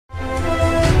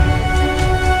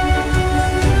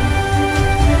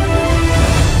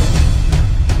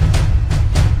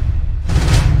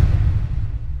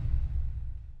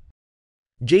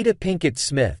Jada Pinkett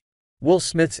Smith, Will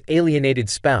Smith's alienated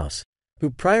spouse, who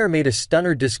prior made a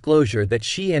stunner disclosure that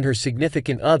she and her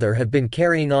significant other have been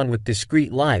carrying on with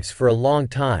discreet lives for a long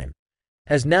time,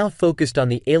 has now focused on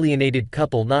the alienated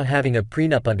couple not having a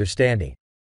prenup understanding.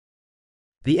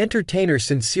 The entertainer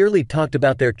sincerely talked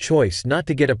about their choice not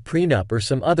to get a prenup or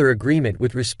some other agreement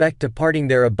with respect to parting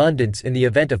their abundance in the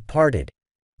event of parted,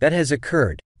 that has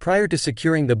occurred, prior to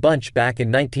securing the bunch back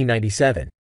in 1997.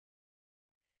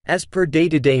 As per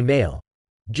Day-to-Day Mail,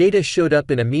 Jada showed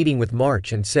up in a meeting with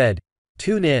March and said,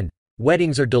 "Tune in,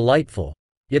 weddings are delightful,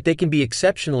 yet they can be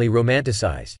exceptionally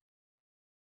romanticized."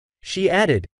 She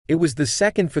added, "It was the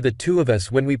second for the two of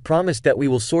us when we promised that we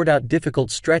will sort out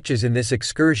difficult stretches in this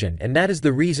excursion, and that is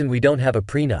the reason we don't have a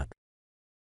prenup."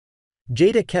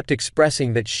 Jada kept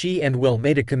expressing that she and Will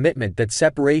made a commitment that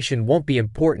separation won't be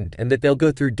important and that they'll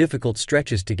go through difficult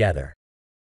stretches together.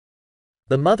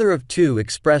 The mother of two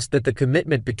expressed that the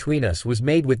commitment between us was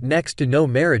made with next to no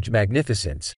marriage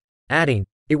magnificence, adding,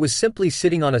 "It was simply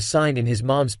sitting on a sign in his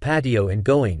mom's patio and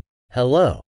going,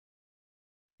 'Hello,'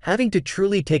 having to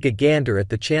truly take a gander at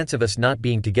the chance of us not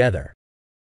being together."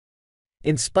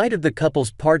 In spite of the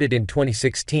couples parted in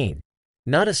 2016,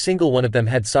 not a single one of them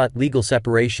had sought legal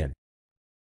separation.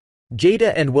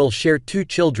 Jada and Will share two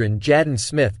children. Jaden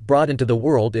Smith brought into the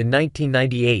world in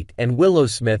 1998 and Willow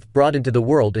Smith brought into the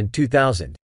world in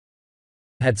 2000.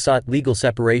 Had sought legal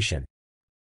separation.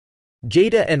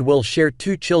 Jada and Will share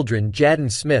two children. Jaden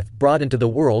Smith brought into the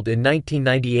world in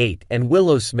 1998 and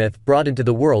Willow Smith brought into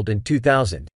the world in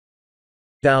 2000.